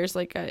old players.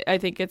 Like, I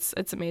think it's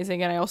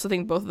amazing. And I also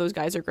think both of those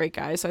guys are great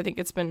guys. So I think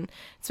it's been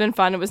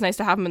fun. It was nice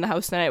to have them in the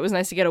house tonight. It was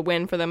nice to get a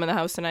win for them in the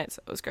house tonight.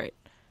 So it was great.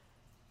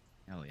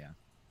 Hell yeah.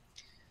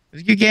 It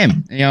was a good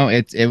game.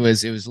 It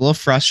was a little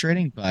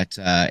frustrating, but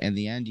in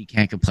the end, you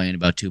can't complain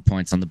about 2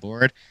 points on the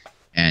board.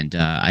 And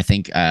I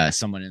think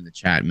someone in the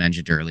chat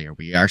mentioned earlier,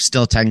 we are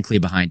still technically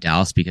behind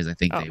Dallas because I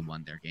think they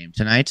won their game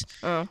tonight.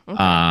 Oh, okay.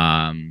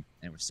 And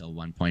we're still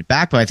 1 point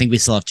back, but I think we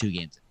still have 2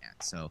 games in hand.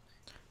 So,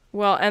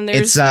 well, and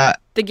there's the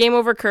game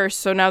over curse.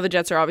 So now the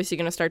Jets are obviously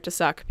going to start to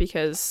suck,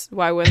 because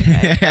why wouldn't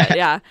they? But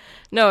yeah,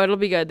 no, it'll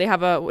be good. They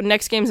have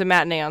next game's a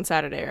matinee on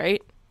Saturday,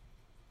 right?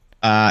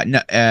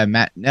 No,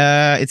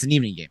 it's an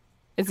evening game.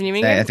 It's an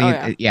evening game. I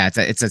think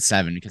it's at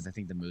 7, because I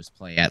think the Moose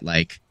play at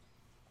like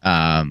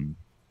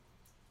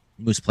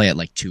Moose play at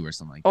like 2 or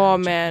something like that. Oh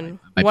man,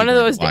 one of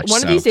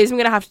these days I'm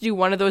gonna have to do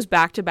one of those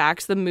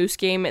back-to-backs, the Moose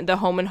game, the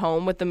home and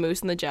home with the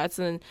Moose and the Jets,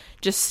 and then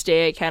just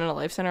stay at Canada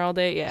Life Center all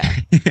day. Yeah.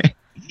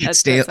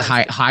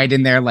 Hide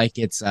in there like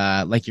it's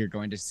like you're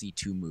going to see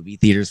 2 movie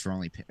theaters for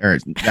only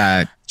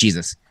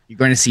Jesus, you're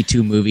going to see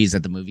two movies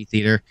at the movie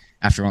theater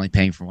after only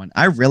paying for one.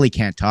 I really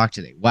can't talk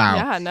today. Wow.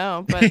 Yeah,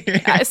 no, but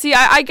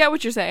I get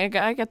what you're saying.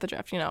 I get the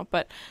drift,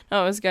 but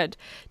no, it was good.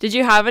 Did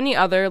you have any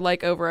other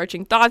like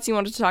overarching thoughts you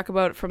wanted to talk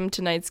about from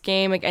tonight's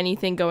game? Like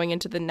anything going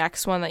into the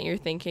next one that you're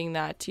thinking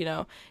that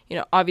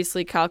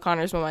obviously Kyle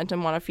Connor's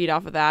momentum, want to feed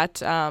off of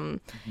that.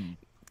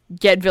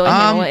 Get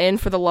Villanova in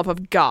for the love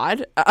of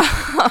God.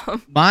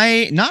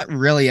 Not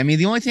really. I mean,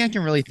 the only thing I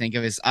can really think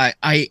of is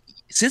I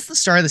since the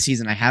start of the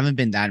season, I haven't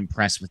been that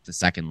impressed with the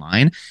second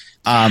line.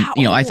 I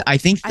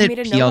think that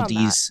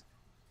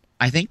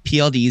I think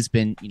PLD's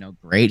been,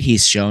 great.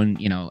 He's shown,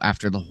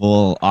 after the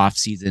whole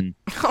off-season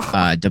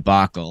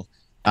debacle,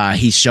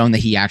 he's shown that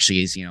he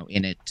actually is,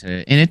 in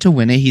it to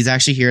win it. He's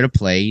actually here to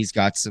play. He's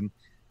got some,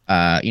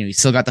 he's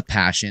still got the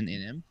passion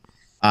in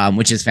him,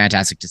 which is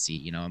fantastic to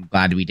see. I'm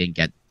glad we didn't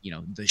get,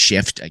 the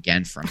shift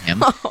again from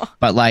him.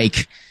 But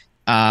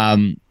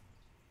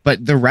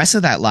but the rest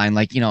of that line,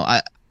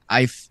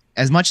 I've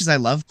as much as I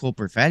love Cole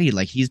Perfetti,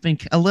 he's been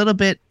a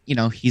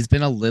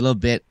little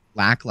bit,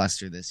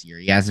 lackluster this year.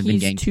 He hasn't been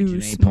getting too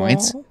many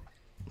points.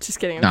 Just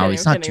kidding.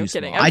 He's not too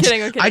small. I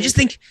just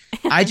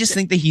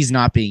think that he's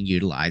not being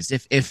utilized.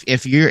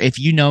 If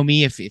you know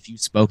me, if you've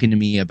spoken to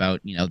me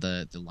about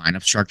the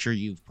lineup structure,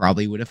 you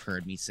probably would have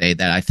heard me say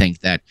that I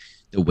think that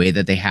the way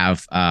that they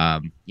have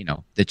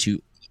the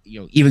two,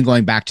 even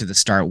going back to the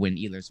start when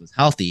Ehlers was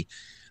healthy,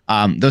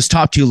 those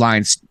top two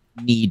lines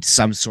need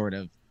some sort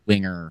of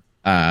winger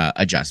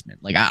adjustment.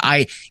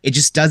 It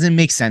just doesn't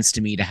make sense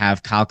to me to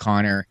have Kyle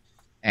Connor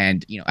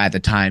and at the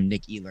time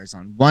Nick Ehlers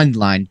on one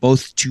line,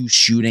 both two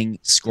shooting,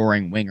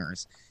 scoring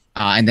wingers,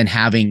 and then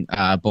having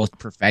both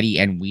Perfetti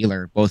and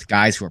Wheeler, both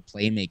guys who are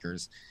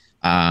playmakers,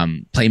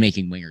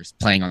 playmaking wingers,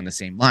 playing on the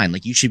same line.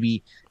 You should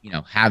be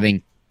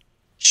having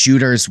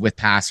shooters with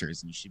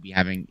passers, and you should be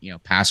having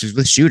passers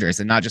with shooters,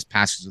 and not just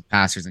passers with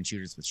passers and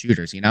shooters with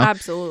shooters.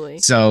 Absolutely.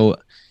 So,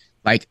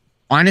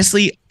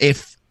 honestly,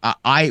 if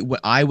I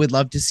would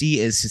love to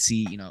see a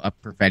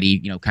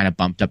Perfetti kind of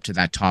bumped up to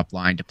that top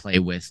line to play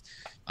with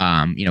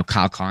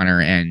Kyle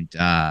Connor and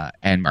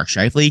Mark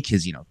Scheifele,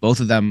 because both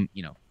of them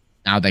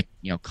now that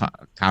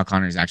Kyle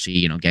Connor is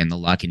actually getting the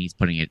luck and he's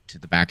putting it to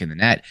the back of the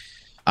net,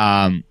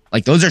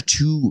 those are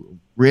two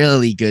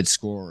really good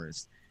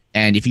scorers,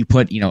 and if you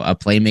put a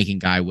playmaking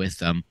guy with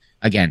them,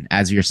 again,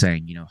 as you're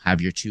saying,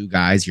 have your two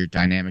guys, your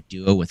dynamic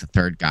duo with a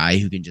third guy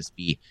who can just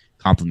be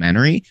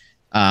complementary,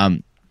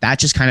 that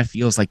just kind of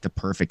feels like the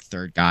perfect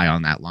third guy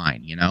on that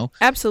line,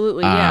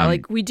 Absolutely, yeah.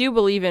 We do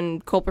believe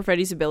in Cole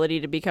Perfetti's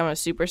ability to become a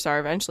superstar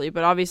eventually,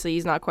 but obviously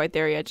he's not quite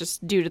there yet,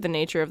 just due to the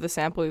nature of the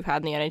sample we've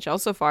had in the NHL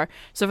so far.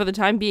 So for the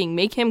time being,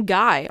 make him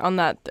guy on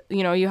that.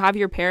 You have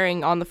your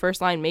pairing on the first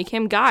line, make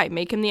him guy,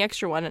 make him the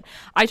extra one. And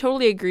I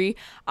totally agree.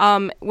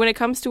 When it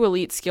comes to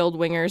elite skilled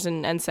wingers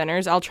and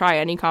centers, I'll try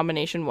any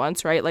combination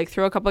once, right?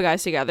 Throw a couple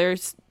guys together,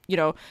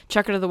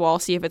 chuck it to the wall,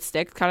 see if it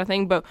sticks kind of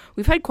thing. But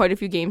we've had quite a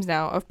few games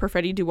now of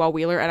Perfetti, Dubois,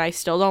 Wheeler, and I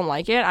still don't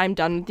like it. I'm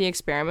done with the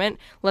experiment.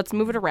 Let's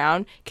move it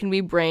around. Can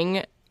we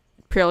bring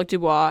Pierre-Luc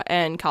Dubois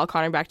and Kyle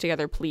Connor back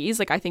together,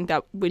 please? I think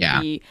that would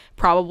be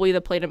probably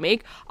the play to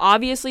make.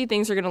 Obviously,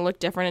 things are going to look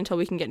different until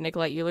we can get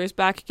Nikolai Ehlers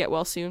back. Get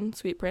well soon,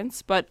 sweet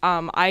prince. But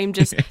I'm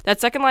just that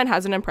second line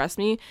hasn't impressed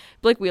me.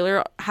 Blake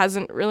Wheeler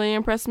hasn't really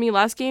impressed me.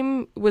 Last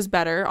game was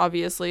better,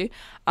 obviously.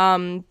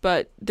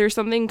 But there's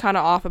something kind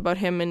of off about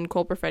him and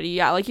Cole Perfetti.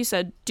 Yeah, like you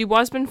said, Dubois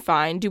has been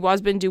fine. Dubois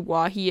has been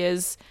Dubois. He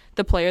is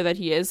the player that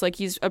he is.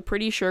 He's a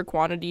pretty sure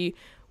quantity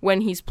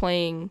when he's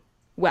playing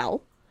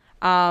well.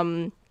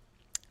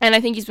 And I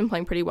think he's been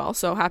playing pretty well,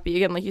 so happy.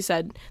 Again, like you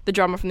said, the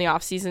drama from the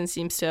offseason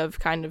seems to have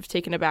kind of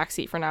taken a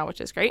backseat for now, which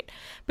is great.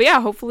 But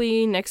yeah,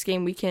 hopefully next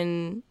game we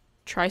can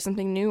try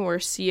something new or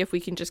see if we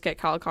can just get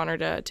Kyle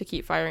Connor to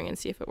keep firing and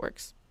see if it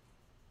works.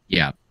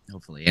 Yeah,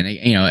 hopefully. And,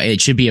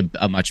 it should be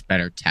a much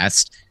better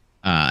test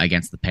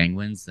against the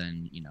Penguins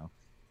than,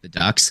 the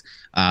Ducks.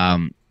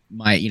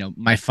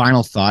 My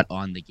final thought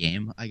on the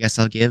game, I guess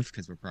I'll give,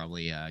 because we're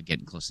probably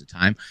getting close to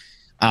time.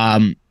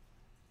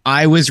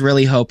 I was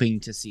really hoping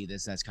to see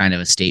this as kind of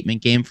a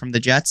statement game from the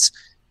Jets.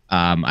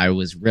 I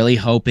was really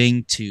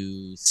hoping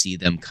to see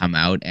them come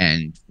out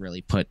and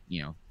really put,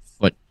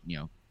 foot,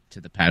 to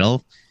the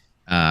pedal,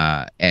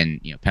 and,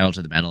 pedal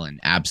to the metal and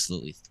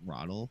absolutely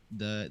throttle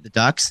the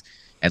Ducks,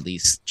 at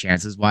least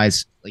chances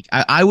wise.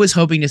 I was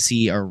hoping to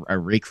see a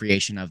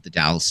recreation of the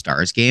Dallas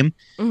Stars game.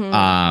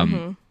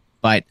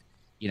 But,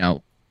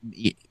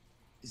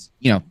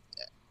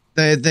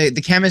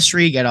 the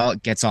chemistry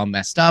gets all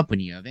messed up when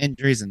you have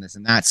injuries and this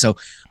and that. So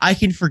I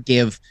can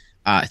forgive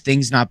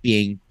things not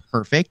being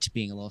perfect,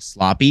 being a little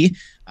sloppy,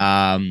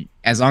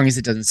 as long as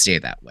it doesn't stay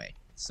that way.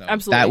 So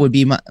absolutely, that would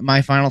be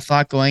my final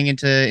thought going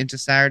into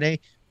Saturday.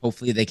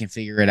 Hopefully they can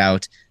figure it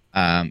out,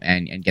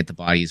 and get the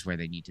bodies where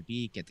they need to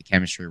be, get the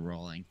chemistry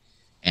rolling,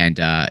 and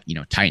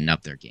tighten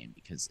up their game,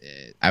 because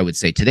I would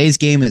say today's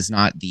game is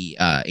not the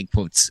in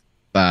quotes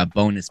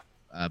bonus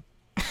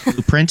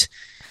blueprint.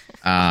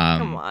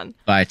 Come on.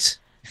 But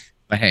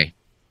hey,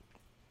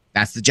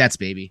 that's the Jets,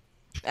 baby.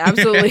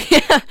 Absolutely.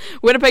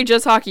 Winnipeg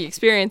Jets hockey,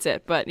 experience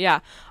it. But yeah,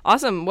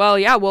 awesome. Well,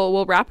 yeah,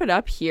 we'll wrap it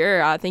up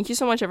here. Thank you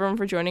so much, everyone,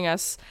 for joining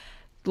us.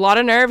 A lot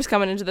of nerves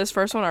coming into this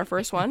first one, our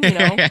first one,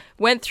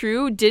 went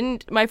through,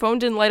 my phone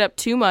didn't light up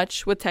too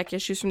much with tech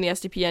issues from the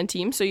SDPN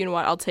team. So you know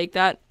what, I'll take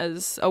that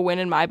as a win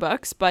in my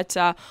books, but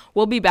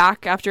we'll be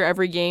back after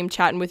every game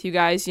chatting with you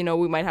guys. We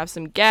might have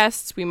some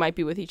guests, we might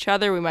be with each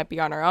other, we might be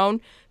on our own.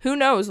 Who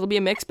knows? It'll be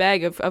a mixed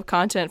bag of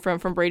content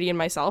from Brady and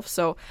myself.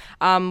 So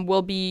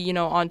we'll be,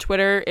 on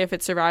Twitter if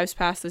it survives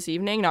past this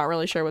evening. Not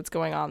really sure what's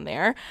going on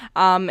there.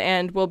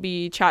 And we'll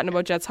be chatting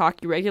about Jets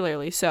hockey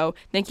regularly. So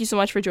thank you so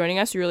much for joining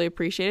us. We really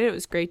appreciate it. It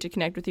was great to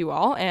connect with you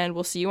all, and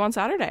we'll see you on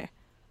Saturday.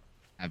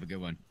 Have a good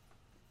one.